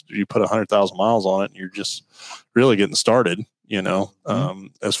vehicles, you put 100,000 miles on it and you're just really getting started,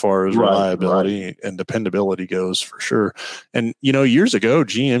 as far as reliability and dependability goes for sure. And, years ago,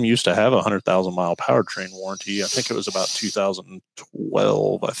 GM used to have a 100,000 mile powertrain warranty. I think it was about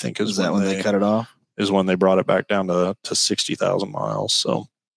 2012, I think is when they cut it off? Is when they brought it back down to 60,000 miles. So,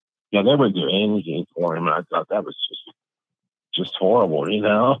 yeah, they would do anything for him. I thought that was just horrible,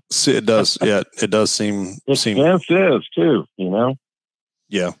 See, it does. Yeah, it does seem expensive too,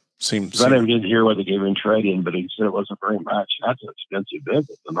 Yeah. I never did hear what they gave in trade-in, but he said it wasn't very much. That's an expensive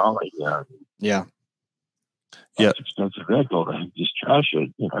vehicle, Denali. Yeah. That's an expensive vehicle. They just trash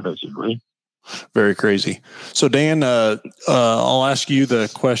it. I disagree. Very crazy. So, Dan, I'll ask you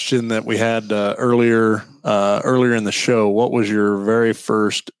the question that we had earlier in the show. What was your very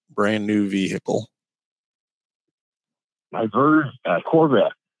first brand new vehicle? My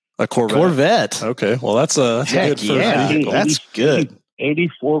Corvette. A Corvette. Okay. Well, that's a good first vehicle. That's good.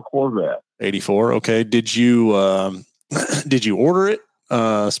 84 Corvette. 84. Okay. Did you order it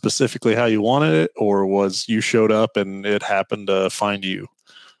specifically how you wanted it, or was you showed up and it happened to find you?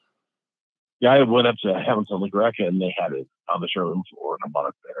 Yeah, I went up to Hambelton, and they had it on the showroom floor, and I bought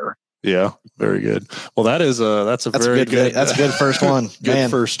it there. Yeah, very good. Well, that's a very good. That's a good first one.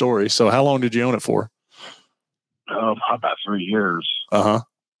 Good first story. So, how long did you own it for? Oh, about 3 years.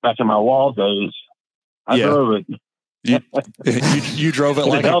 Back in my wall days, I drove it. You drove it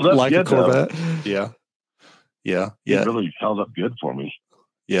like a Corvette. Though. Yeah. It really held up good for me.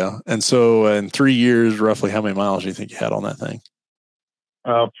 Yeah. And so in 3 years, roughly how many miles do you think you had on that thing?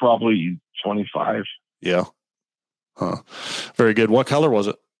 Probably 25. Yeah. Very good. What color was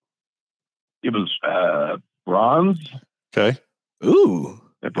it? It was bronze. Okay. Ooh.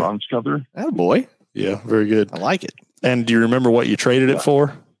 A bronze color. Oh boy. Yeah, very good. I like it. And do you remember what you traded it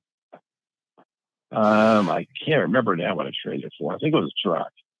for? I can't remember now what I traded it for. I think it was a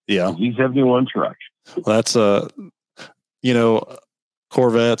truck. Yeah. Z71 truck. Well, that's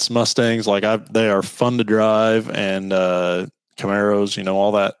Corvettes, Mustangs, they are fun to drive, and Camaros,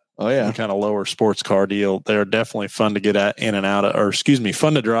 all that. Oh yeah. Kind of lower sports car deal. They're definitely fun to get in and out of,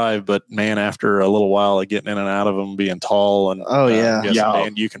 fun to drive, but man, after a little while of getting in and out of them, being tall and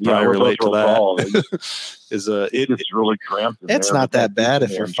and you can probably relate to that. It's really cramped. It's not that bad if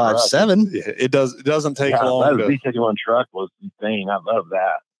you're 5'7". It doesn't take long. That Z71 truck was insane. I love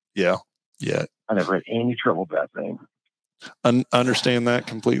that. Yeah. I never had any trouble with that thing. Understand that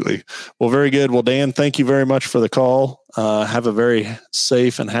completely. Well, very good. Well, Dan, thank you very much for the call. Have a very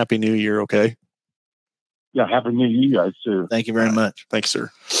safe and happy new year. Okay. Yeah. Happy new year, you guys too. Thank you very much. Thanks, sir.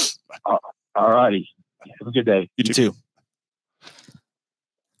 All righty. Have a good day. You too.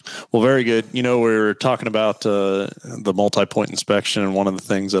 Well, very good. We were talking about the multi-point inspection, and one of the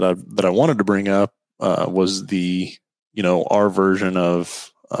things that I wanted to bring up was the our version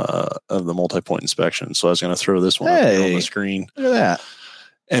of the multi-point inspection. So I was going to throw this one up here on the screen. Look at that.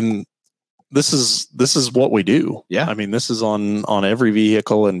 And this is what we do. Yeah. I mean, this is on every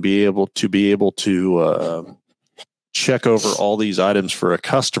vehicle, and be able to check over all these items for a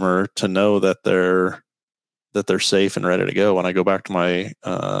customer to know that they're safe and ready to go. When I go back to my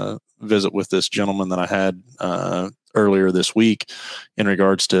visit with this gentleman that I had earlier this week in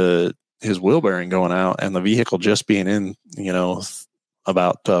regards to his wheel bearing going out and the vehicle just being in,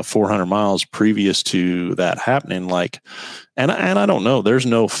 about 400 miles previous to that happening. Like, and I don't know, there's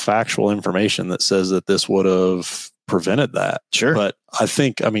no factual information that says that this would have prevented that. Sure. But I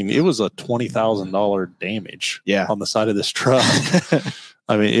think, I mean, it was a $20,000 damage on the side of this truck.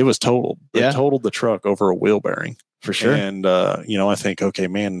 I mean, it was totaled. It totaled the truck over a wheel bearing. For sure. And, you know, I think, okay,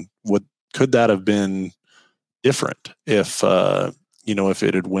 man, could that have been different if, you know, if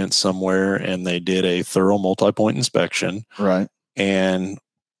it had went somewhere and they did a thorough multi-point inspection, right, and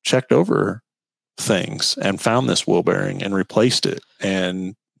checked over things and found this wheel bearing and replaced it,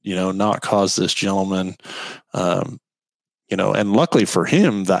 and, you know, not cause this gentleman, you know, and luckily for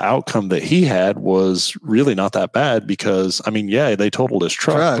him, the outcome that he had was really not that bad, because, I mean, yeah, they totaled his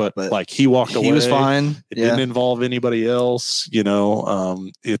truck, but like he walked away. He was fine. It didn't involve anybody else, you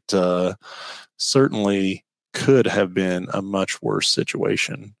know. It certainly could have been a much worse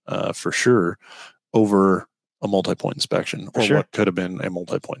situation, for sure, over a multi-point inspection, or what could have been a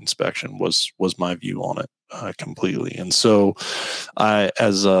multi-point inspection was my view on it, completely. And so I,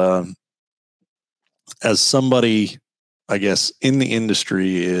 as somebody, I guess, in the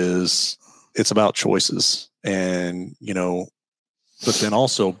industry, it's about choices, and, you know, but then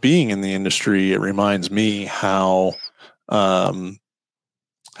also being in the industry, it reminds me how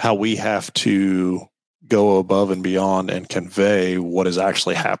we have to go above and beyond and convey what is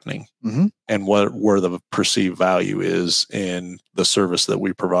actually happening, and where the perceived value is in the service that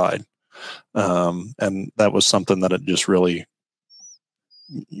we provide. And that was something that it just really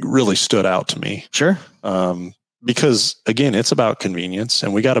stood out to me. Sure. Because again, it's about convenience,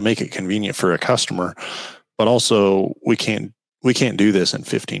 and we got to make it convenient for a customer, but also we can't do this in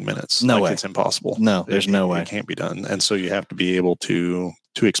 15 minutes. No way. It's impossible. No, there's no way. It can't be done. And so you have to be able to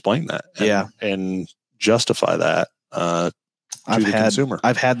explain that and justify that to the consumer.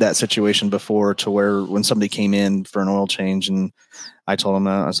 I've had that situation before, to where when somebody came in for an oil change, and I told them,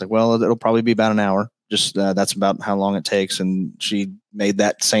 I was like, well, it'll probably be about an hour. Just that's about how long it takes. And she made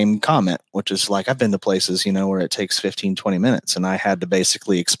that same comment, which is like, I've been to places, you know, where it takes 15, 20 minutes. And I had to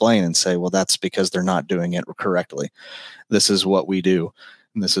basically explain and say, well, that's because they're not doing it correctly. This is what we do,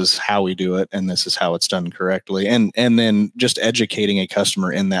 and this is how we do it, and this is how it's done correctly. And then just educating a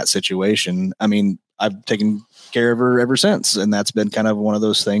customer in that situation. I mean, I've taken care of her ever since. And that's been kind of one of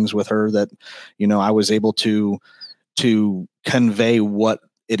those things with her that, you know, I was able to convey what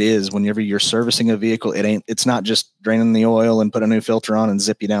it is. Whenever you're servicing a vehicle, it's not just draining the oil and put a new filter on and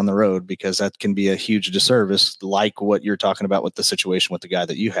zip you down the road, because that can be a huge disservice, like what you're talking about with the situation with the guy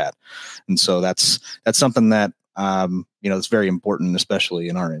that you had. And so that's something that, you know, it's very important, especially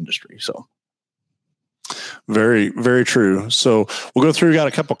in our industry. So. Very, very true. So we'll go through. We got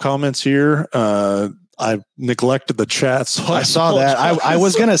a couple comments here. I neglected the chat, so I saw that. I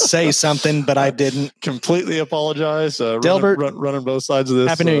was going to say something, but I didn't. Completely apologize. Delbert, running both sides of this.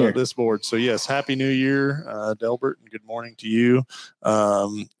 Happy New Year. This board. So yes, Happy New Year, Delbert, and good morning to you.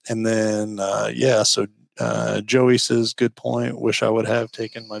 And then so Joey says, good point. Wish I would have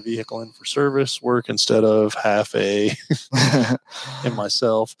taken my vehicle in for service work instead of half a in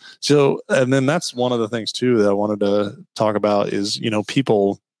myself. So, and then that's one of the things too that I wanted to talk about is, you know,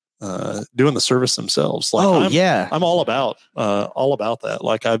 people doing the service themselves. Like, I'm all about that.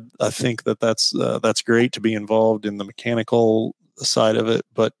 Like, I think that's great to be involved in the mechanical side of it,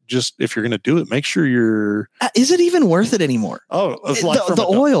 but just if you're going to do it, make sure you're. Is it even worth it anymore? Oh, like the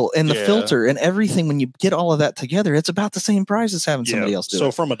oil and the filter and everything. When you get all of that together, it's about the same price as having somebody else do it.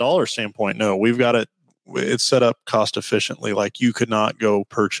 So from a dollar standpoint, no, we've got it. It's set up cost efficiently. Like, you could not go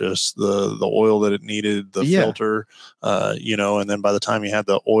purchase the oil that it needed, the filter, you know, and then by the time you had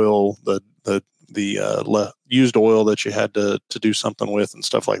the oil, the used oil that you had to do something with and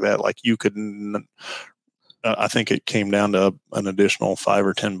stuff like that, like you could. I think it came down to an additional $5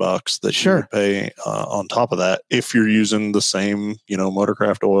 or $10 that you would pay on top of that if you're using the same, you know,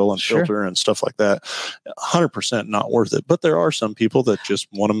 motorcraft oil and filter and stuff like that. 100% not worth it. But there are some people that just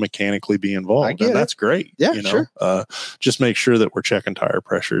want to mechanically be involved, and that's great. Yeah, you know, just make sure that we're checking tire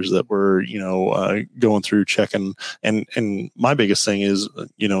pressures, that we're, you know, going through checking. And my biggest thing is,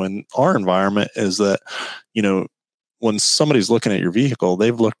 you know, in our environment is that, you know, when somebody's looking at your vehicle,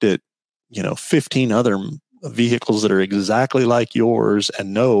 they've looked at, you know, 15 other vehicles that are exactly like yours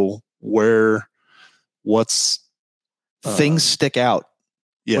and know what's things stick out.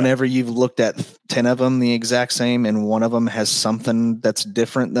 Whenever you've looked at 10 of them the exact same and one of them has something that's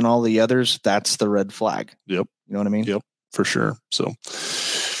different than all the others, that's the red flag. Yep. You know what I mean? Yep, for sure. So,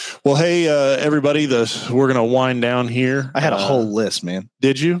 Well, hey, everybody, we're going to wind down here. I had a whole list, man.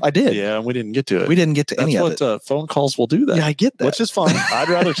 Did you? I did. Yeah, we didn't get to it. We didn't get to any of it. That's what phone calls will do that. Yeah, I get that. Which is fine. I'd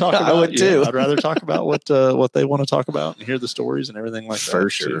rather talk about I would too. I'd rather talk about what they want to talk about and hear the stories and everything like that. For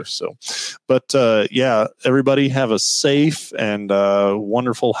sure. Too. So, but yeah, everybody have a safe and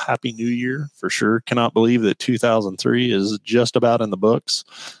wonderful Happy New Year for sure. Cannot believe that 2003 is just about in the books.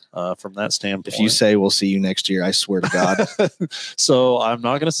 From that standpoint, if you say we'll see you next year, I swear to God. So I'm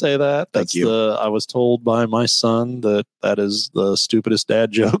not going to say that. Thank you. I was told by my son that is the stupidest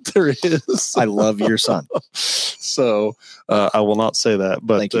dad joke there is. I love your son. So I will not say that.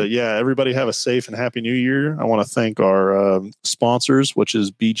 But yeah, everybody have a safe and Happy New Year. I want to thank our sponsors, which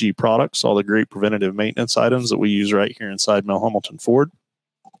is BG Products, all the great preventative maintenance items that we use right here inside Mel Hambelton Ford.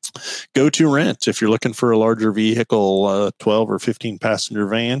 Go to Rent if you're looking for a larger vehicle, 12 or 15 passenger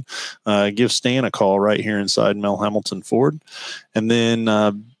van. Give Stan a call right here inside Mel Hambelton Ford. And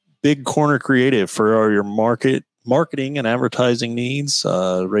then Big Corner Creative for all your marketing and advertising needs,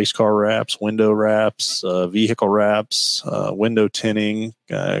 race car wraps, window wraps, vehicle wraps, window tinting,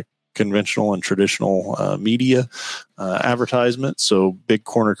 conventional and traditional media advertisement. So Big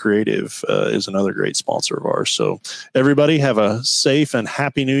Corner Creative is another great sponsor of ours. So everybody have a safe and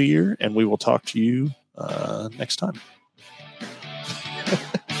Happy New Year, and we will talk to you next time.